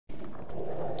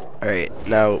Alright,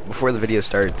 now before the video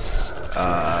starts,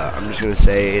 I'm just gonna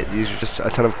say these are just a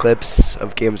ton of clips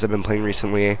of games I've been playing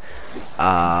recently.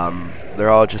 They're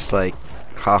all just like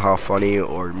haha funny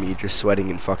or me just sweating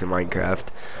in fucking Minecraft.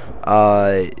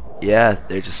 Yeah,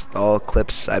 they're just all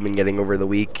clips I've been getting over the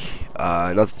week.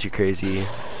 Nothing too crazy.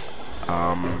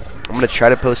 I'm gonna try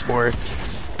to post more.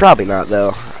 Probably not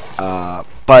though.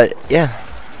 But yeah,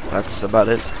 that's about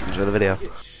it. Enjoy the video.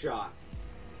 Get shot.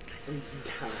 I'm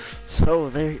down. So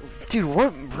there, dude.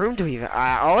 What room do we even?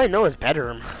 All I know is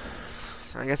bedroom.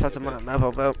 So I guess that's what I'm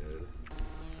about.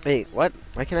 Wait, what?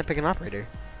 Why can't I pick an operator?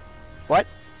 What?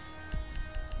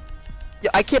 Yeah,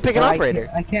 I can't pick an operator.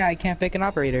 I can't pick an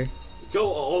operator.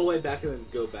 Go all the way back and then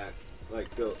go back.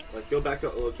 Go back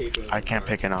to a location. I can't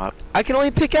pick an op. I can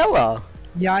only pick Ella.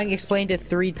 Yang explained it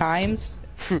 3 times,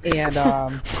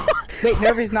 and wait,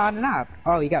 Nervy's not an op.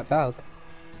 Oh, you got Valk.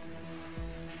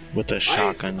 With a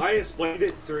shotgun. I explained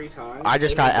it 3 times. I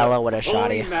just got Ella with a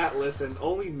Only shotty. Matt listened.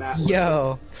 Only Matt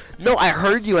Yo, No, I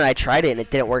heard you and I tried it and it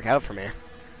didn't work out for me.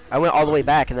 I went all the way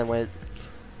back and then went.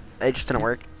 It just didn't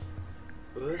work.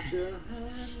 listened.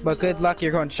 but good luck.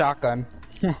 You're going shotgun.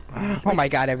 Oh my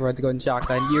God, everyone's going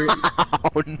shotgun. You're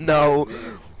Oh no.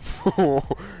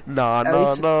 Nah, at nah,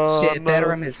 least nah. shit. nah.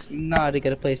 Bedroom is not a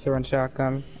good place to run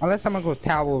shotgun, unless someone goes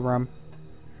towel room.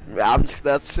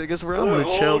 That's I guess we're We're gonna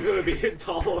all chill. gonna be in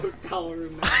taller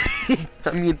now.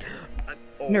 I mean,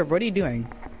 Nerv, what are you doing?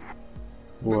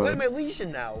 look at What? my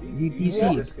lesion now. You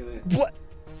DC. Disconnect. What?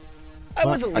 I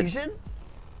was a What? lesion.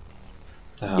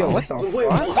 Yo, what the Wait,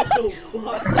 fuck? what the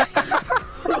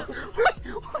fuck?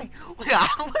 Wait,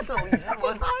 I was a lesion,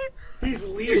 was I? He's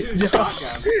Legion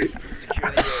shotgun.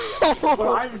 But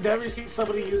I've never seen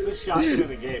somebody use this shotgun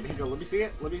in a game. Here, let me see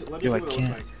it. Let me Yo, see I what it looks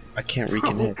can't. like. I can't What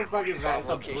reconnect. the fuck is that? It's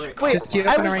a brick. Wait, Just queue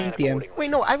I up and was- rank him. Wait,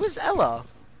 no, I was Ella.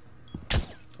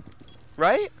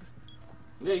 Right?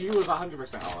 Yeah, you was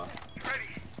 100% Ella.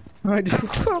 Well,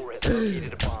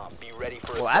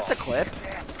 that's a clip.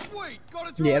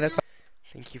 Yeah, that's.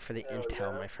 Thank you for the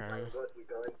intel, my friend.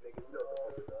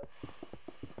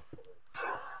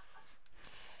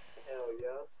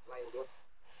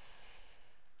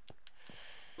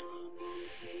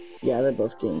 Yeah, they're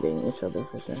both gangbanging each other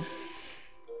for sure.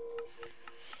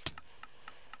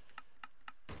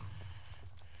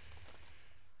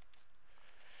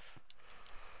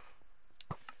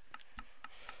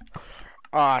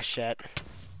 Aw, shit.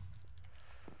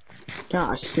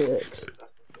 Ah, shit.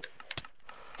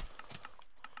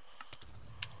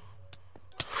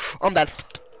 I'm dead.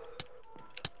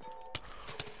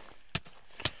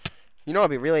 You know,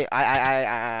 it'd be really.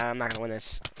 I'm not gonna win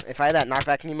this. If I had that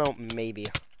knockback Nemo, maybe.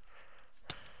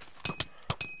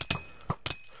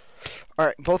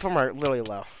 Alright, both of them are literally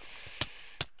low.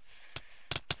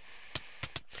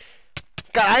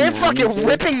 God, I am fucking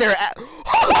whipping their ass.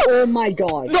 Oh my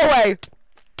god. No way!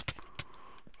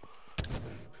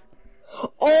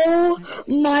 Oh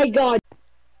my god.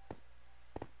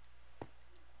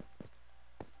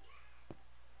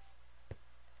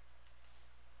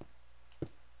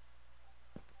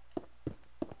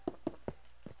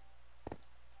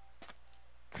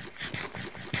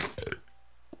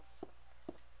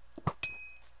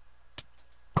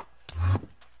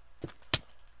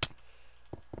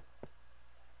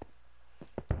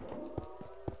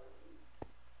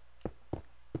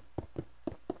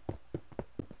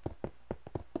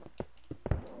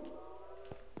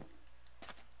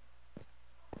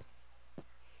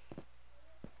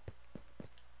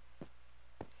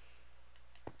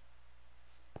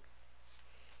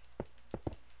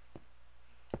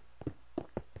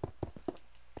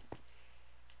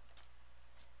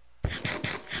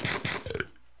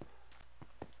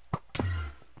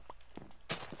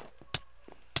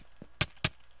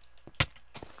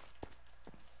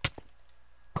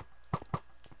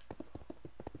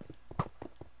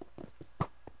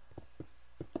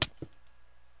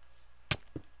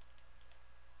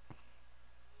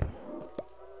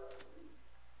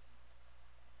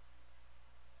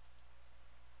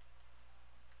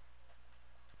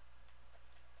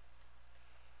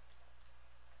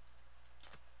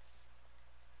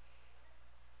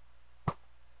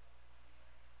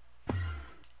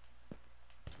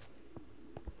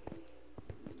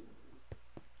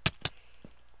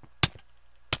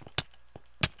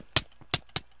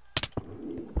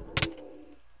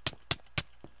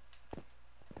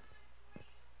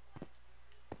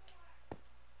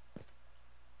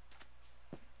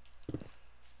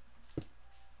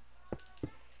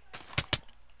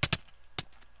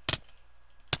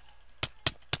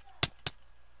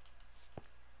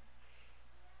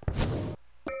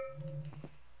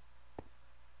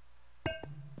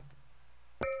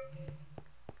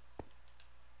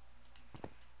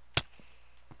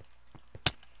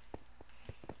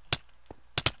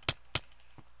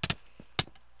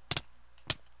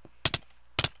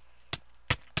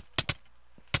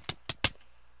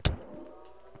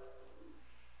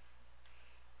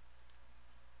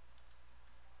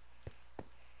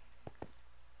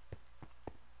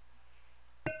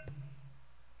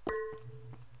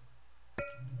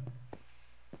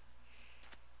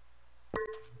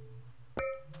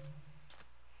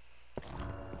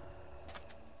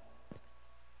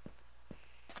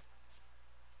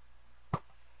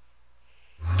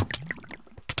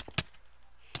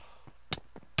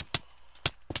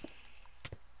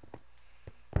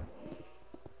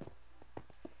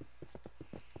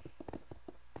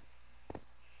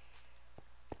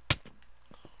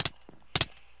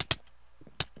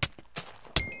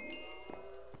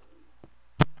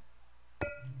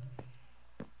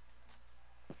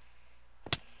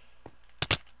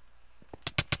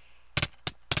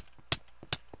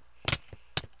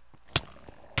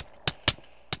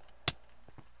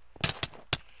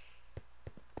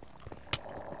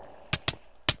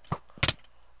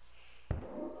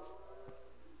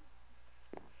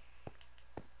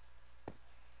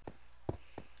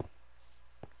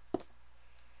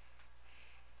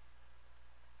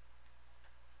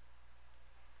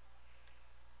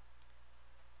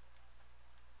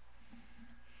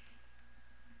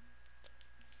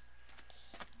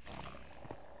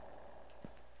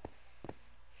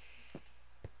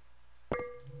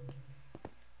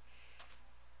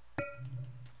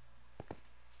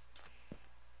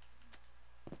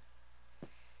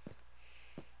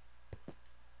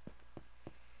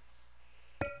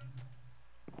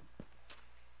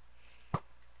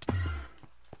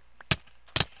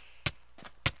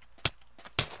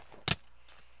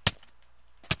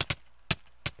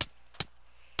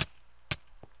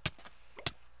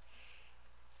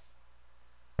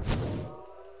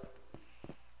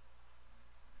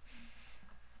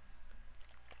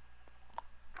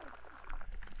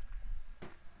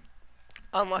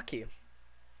 Unlucky.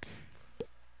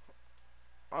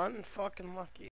 Unfucking lucky.